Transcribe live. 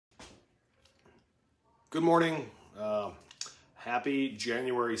Good morning. Happy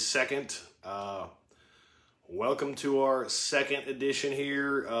January 2nd. Welcome to our second edition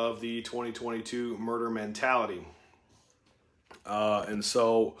here of the 2022 Murder Mentality. And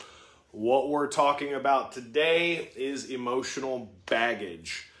so what we're talking about today is emotional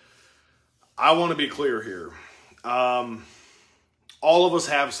baggage. I want to be clear here. All of us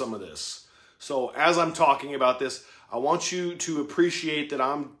have some of this. So as I'm talking about this, I want you to appreciate that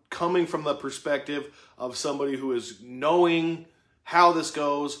I'm coming from the perspective of somebody who is knowing how this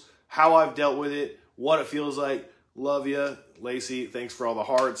goes, how I've dealt with it, what it feels like. Love you, Lacey. Thanks for all the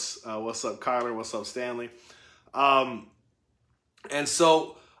hearts. What's up, Kyler? What's up, Stanley? And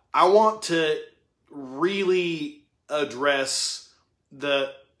so I want to really address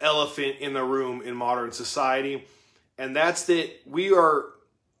the elephant in the room in modern society, and that's that we are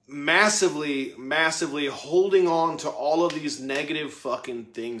massively holding on to all of these negative fucking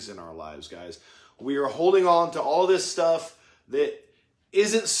things in our lives, guys. We are holding on to all this stuff that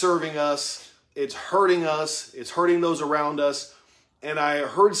isn't serving us. It's hurting us. It's hurting those around us. And I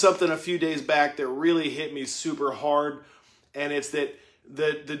heard something a few days back that really hit me super hard. And it's that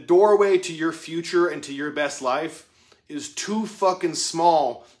the doorway to your future and to your best life is too fucking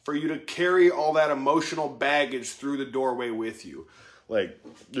small for you to carry all that emotional baggage through the doorway with you. Like,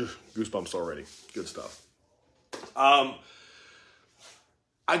 goosebumps already. Good stuff.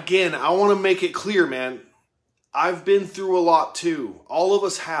 Again, I want to make it clear, man. I've been through a lot too. All of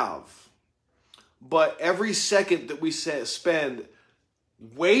us have. But every second that we spend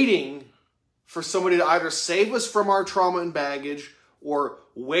waiting for somebody to either save us from our trauma and baggage, or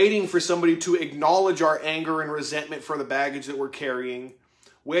waiting for somebody to acknowledge our anger and resentment for the baggage that we're carrying,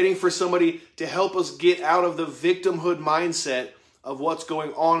 waiting for somebody to help us get out of the victimhood mindset of what's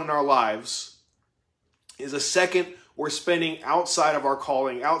going on in our lives, is a second we're spending outside of our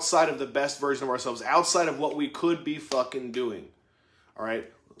calling, outside of the best version of ourselves, outside of what we could be fucking doing. All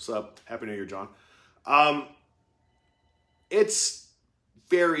right? What's up? Happy New Year, John. It's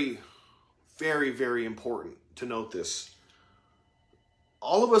very, very important to note this.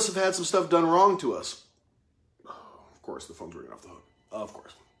 All of us have had some stuff done wrong to us. Of course, the phone's ringing off the hook. Of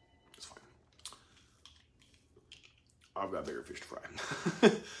course. It's fine. I've got bigger fish to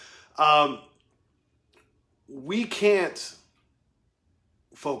fry. We can't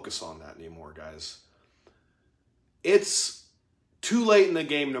focus on that anymore, guys. It's too late in the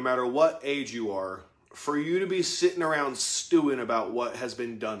game, no matter what age you are, for you to be sitting around stewing about what has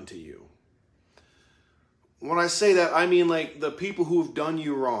been done to you. When I say that, I mean like the people who have done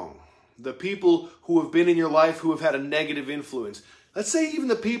you wrong, the people who have been in your life who have had a negative influence. Let's say even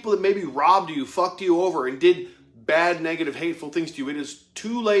the people that maybe robbed you, fucked you over, and did bad, negative, hateful things to you. It is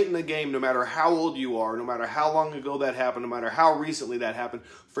too late in the game, no matter how old you are, no matter how long ago that happened, no matter how recently that happened,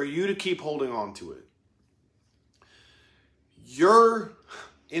 for you to keep holding on to it. Your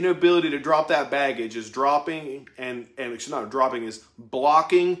inability to drop that baggage is blocking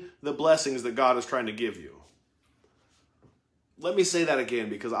the blessings that God is trying to give you. Let me say that again,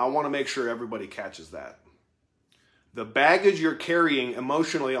 because I want to make sure everybody catches that. The baggage you're carrying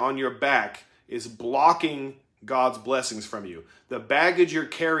emotionally on your back is blocking God's blessings from you. The baggage you're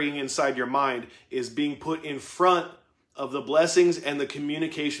carrying inside your mind is being put in front of the blessings and the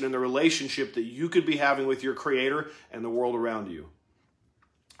communication and the relationship that you could be having with your Creator and the world around you.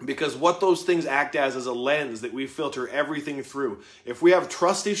 Because what those things act as is a lens that we filter everything through. If we have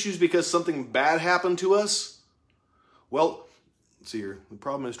trust issues because something bad happened to us, well, let's see here. The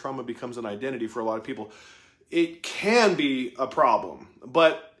problem is trauma becomes an identity for a lot of people. It can be a problem,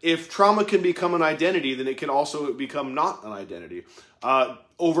 but if trauma can become an identity, then it can also become not an identity.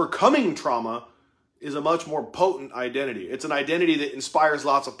 Overcoming trauma is a much more potent identity. It's an identity that inspires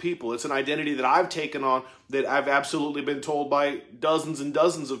lots of people. It's an identity that I've taken on, that I've absolutely been told by dozens and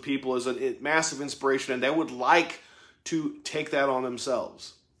dozens of people is a massive inspiration, and they would like to take that on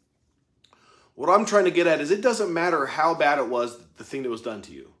themselves. What I'm trying to get at is it doesn't matter how bad it was, the thing that was done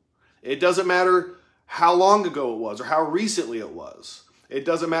to you. It doesn't matter how long ago it was or how recently it was. It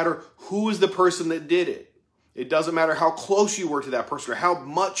doesn't matter who is the person that did it. It doesn't matter how close you were to that person or how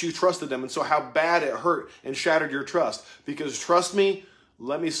much you trusted them, and so how bad it hurt and shattered your trust. Because trust me,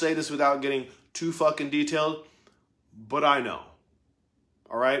 let me say this without getting too fucking detailed, but I know.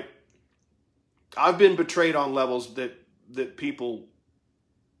 All right? I've been betrayed on levels that people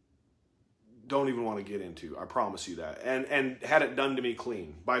don't even want to get into. I promise you that. And had it done to me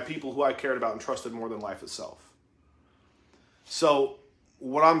clean by people who I cared about and trusted more than life itself. So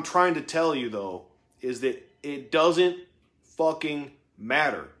what I'm trying to tell you, though, is that it doesn't fucking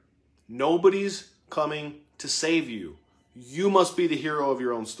matter. Nobody's coming to save you. You must be the hero of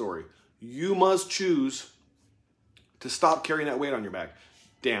your own story. You must choose to stop carrying that weight on your back.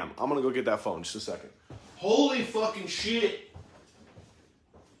 Damn, I'm gonna go get that phone just a second. Holy fucking shit.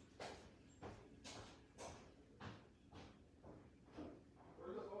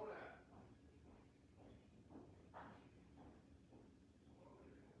 Where's the phone at?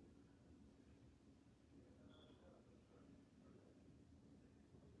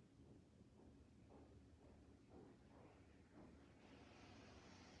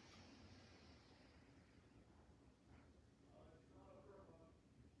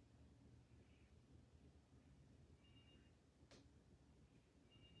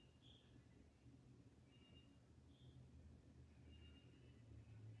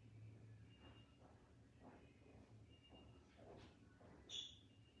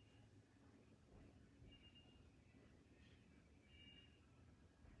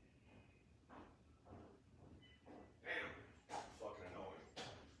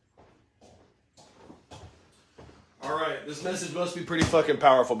 All right, this message must be pretty fucking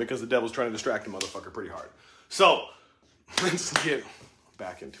powerful because the devil's trying to distract the motherfucker pretty hard. So, let's get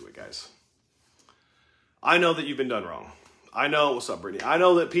back into it, guys. I know that you've been done wrong. I know, what's up, Brittany? I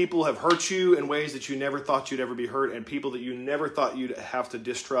know that people have hurt you in ways that you never thought you'd ever be hurt, and people that you never thought you'd have to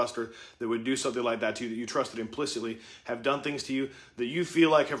distrust or that would do something like that to you, that you trusted implicitly, have done things to you that you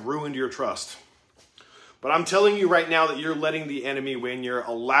feel like have ruined your trust. But I'm telling you right now that you're letting the enemy win. You're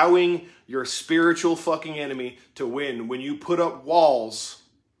allowing your spiritual fucking enemy to win when you put up walls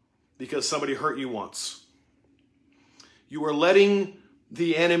because somebody hurt you once. You are letting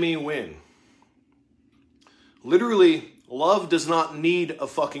the enemy win. Literally, love does not need a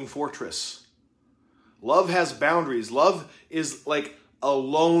fucking fortress. Love has boundaries. Love is like a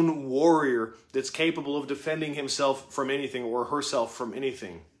lone warrior that's capable of defending himself from anything or herself from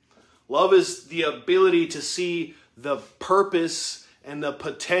anything. Love is the ability to see the purpose and the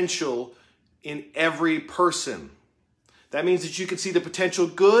potential in every person. That means that you can see the potential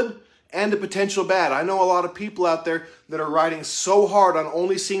good and the potential bad. I know a lot of people out there that are riding so hard on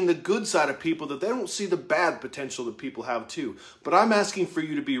only seeing the good side of people that they don't see the bad potential that people have too. But I'm asking for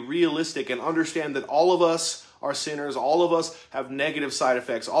you to be realistic and understand that all of us are sinners. All of us have negative side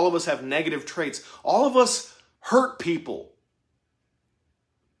effects. All of us have negative traits. All of us hurt people.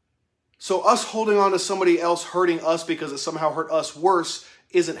 So us holding on to somebody else hurting us because it somehow hurt us worse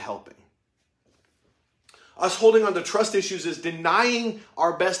isn't helping. Us holding on to trust issues is denying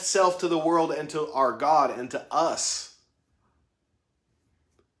our best self to the world and to our God and to us.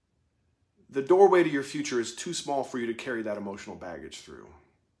 The doorway to your future is too small for you to carry that emotional baggage through.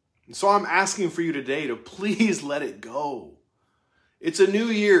 And so I'm asking for you today to please let it go. It's a new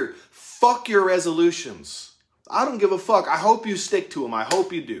year. Fuck your resolutions. I don't give a fuck. I hope you stick to them. I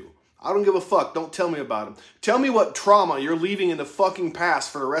hope you do. I don't give a fuck. Don't tell me about them. Tell me what trauma you're leaving in the fucking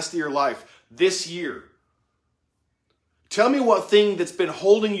past for the rest of your life this year. Tell me what thing that's been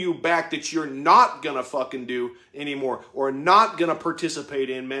holding you back that you're not gonna fucking do anymore or not gonna participate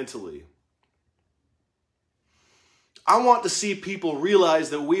in mentally. I want to see people realize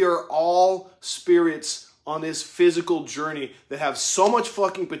that we are all spirits on this physical journey that have so much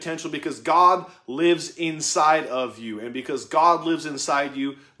fucking potential because God lives inside of you. And because God lives inside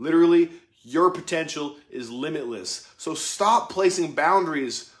you, literally, your potential is limitless. So stop placing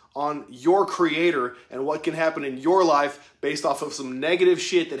boundaries on your creator and what can happen in your life based off of some negative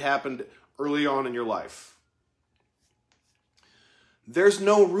shit that happened early on in your life. There's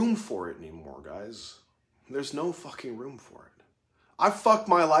no room for it anymore, guys. There's no fucking room for it. I fucked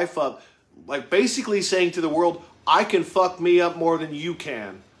my life up, like basically saying to the world, I can fuck me up more than you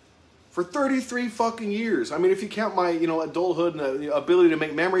can. For 33 fucking years. I mean, if you count my, adulthood and the ability to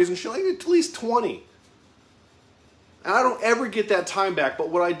make memories and shit, like at least 20. And I don't ever get that time back, but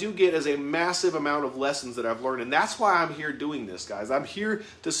what I do get is a massive amount of lessons that I've learned. And that's why I'm here doing this, guys. I'm here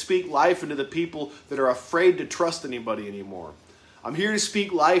to speak life into the people that are afraid to trust anybody anymore. I'm here to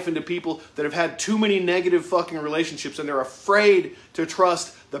speak life into people that have had too many negative fucking relationships and they're afraid to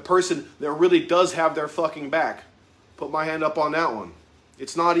trust the person that really does have their fucking back. Put my hand up on that one.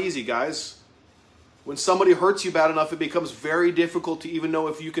 It's not easy, guys. When somebody hurts you bad enough, it becomes very difficult to even know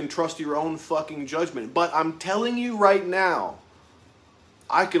if you can trust your own fucking judgment. But I'm telling you right now,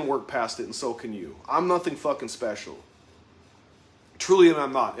 I can work past it and so can you. I'm nothing fucking special. Truly,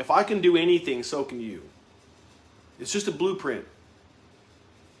 I'm not. If I can do anything, so can you. It's just a blueprint.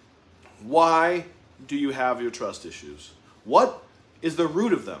 Why do you have your trust issues? What is the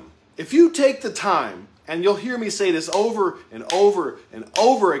root of them? If you take the time, and you'll hear me say this over and over and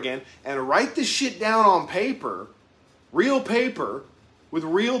over again, and write this shit down on paper, real paper, with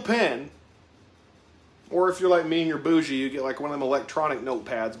real pen, Or if you're like me and you're bougie, you get like one of them electronic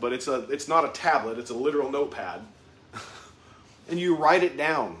notepads, but it's not a tablet, it's a literal notepad. And you write it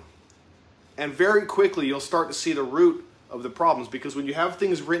down. And very quickly you'll start to see the root of the problems, because when you have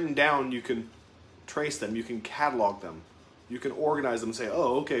things written down, you can trace them, you can catalog them, you can organize them and say,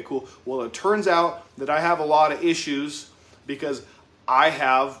 oh, okay, cool. Well, it turns out that I have a lot of issues because I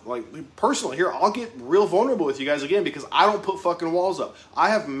have, like, personally, here, I'll get real vulnerable with you guys again because I don't put fucking walls up. I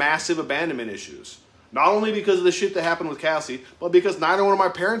have massive abandonment issues. Not only because of the shit that happened with Cassie, but because neither one of my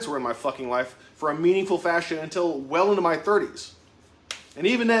parents were in my fucking life for a meaningful fashion until well into my 30s. And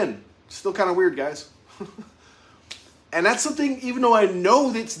even then, still kind of weird, guys. And that's something, even though I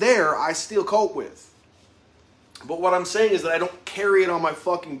know it's there, I still cope with. But what I'm saying is that I don't carry it on my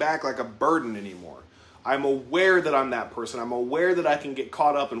fucking back like a burden anymore. I'm aware that I'm that person. I'm aware that I can get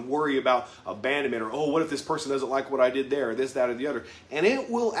caught up and worry about abandonment, or, oh, what if this person doesn't like what I did there, or this, that, or the other. And it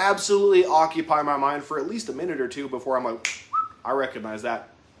will absolutely occupy my mind for at least a minute or two before I'm like, I recognize that.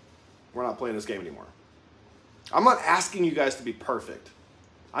 We're not playing this game anymore. I'm not asking you guys to be perfect.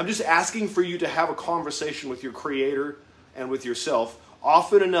 I'm just asking for you to have a conversation with your Creator and with yourself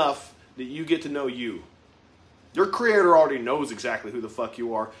often enough that you get to know you. Your Creator already knows exactly who the fuck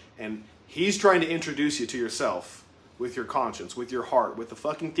you are, and He's trying to introduce you to yourself with your conscience, with your heart, with the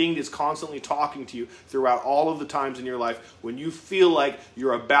fucking thing that's constantly talking to you throughout all of the times in your life when you feel like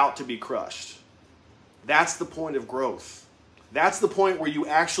you're about to be crushed. That's the point of growth. That's the point where you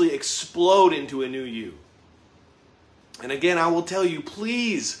actually explode into a new you. And again, I will tell you,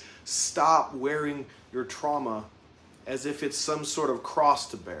 please stop wearing your trauma as if it's some sort of cross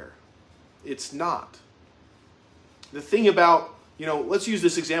to bear. It's not. The thing about, let's use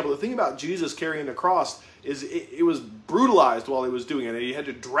this example. The thing about Jesus carrying the cross is it was brutalized while He was doing it. And He had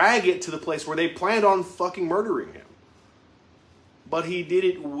to drag it to the place where they planned on fucking murdering Him. But He did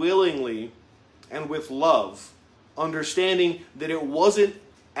it willingly and with love, understanding that it wasn't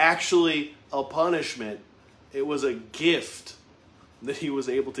actually a punishment. It was a gift that He was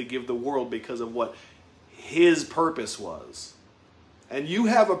able to give the world because of what His purpose was. And you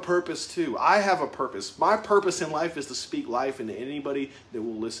have a purpose too. I have a purpose. My purpose in life is to speak life into anybody that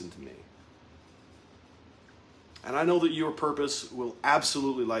will listen to me. And I know that your purpose will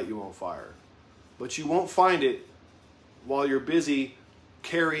absolutely light you on fire. But you won't find it while you're busy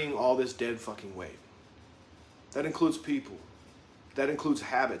carrying all this dead fucking weight. That includes people. That includes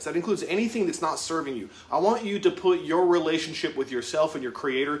habits. That includes anything that's not serving you. I want you to put your relationship with yourself and your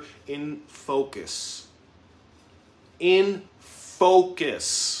Creator in focus. In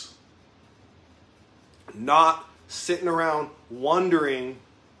focus. Not sitting around wondering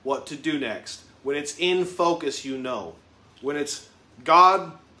what to do next. When it's in focus, you know. When it's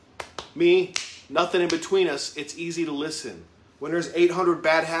God, me, nothing in between us, it's easy to listen. When there's 800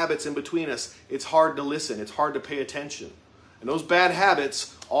 bad habits in between us, it's hard to listen. It's hard to pay attention. And those bad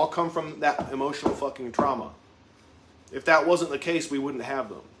habits all come from that emotional fucking trauma. If that wasn't the case, we wouldn't have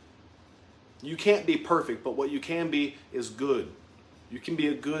them. You can't be perfect, but what you can be is good. You can be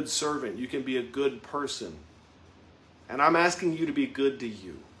a good servant. You can be a good person. And I'm asking you to be good to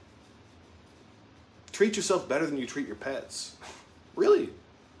you. Treat yourself better than you treat your pets. Really.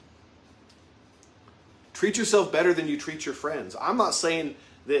 Treat yourself better than you treat your friends. I'm not saying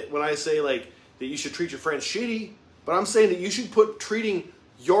that when I say that you should treat your friends shitty, but I'm saying that you should put treating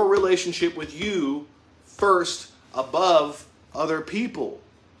your relationship with you first above other people.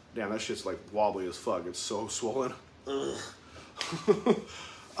 Damn, that shit's wobbly as fuck. It's so swollen.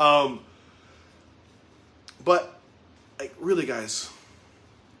 But really, guys,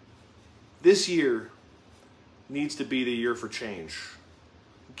 this year needs to be the year for change.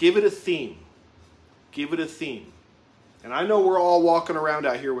 Give it a theme. Give it a theme. And I know we're all walking around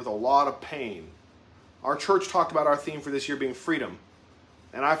out here with a lot of pain. Our church talked about our theme for this year being freedom.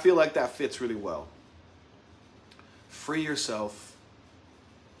 And I feel like that fits really well. Free yourself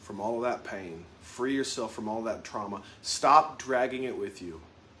from all of that pain. Free yourself from all that trauma. Stop dragging it with you.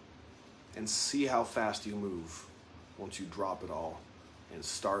 And see how fast you move once you drop it all and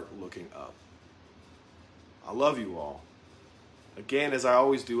start looking up. I love you all. Again, as I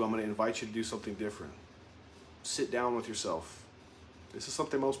always do, I'm going to invite you to do something different. Sit down with yourself. This is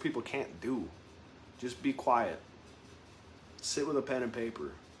something most people can't do. Just be quiet. Sit with a pen and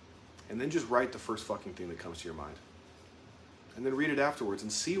paper. And then just write the first fucking thing that comes to your mind. And then read it afterwards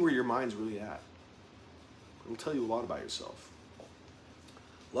and see where your mind's really at. It'll tell you a lot about yourself.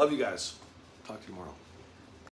 Love you guys. Talk to you tomorrow.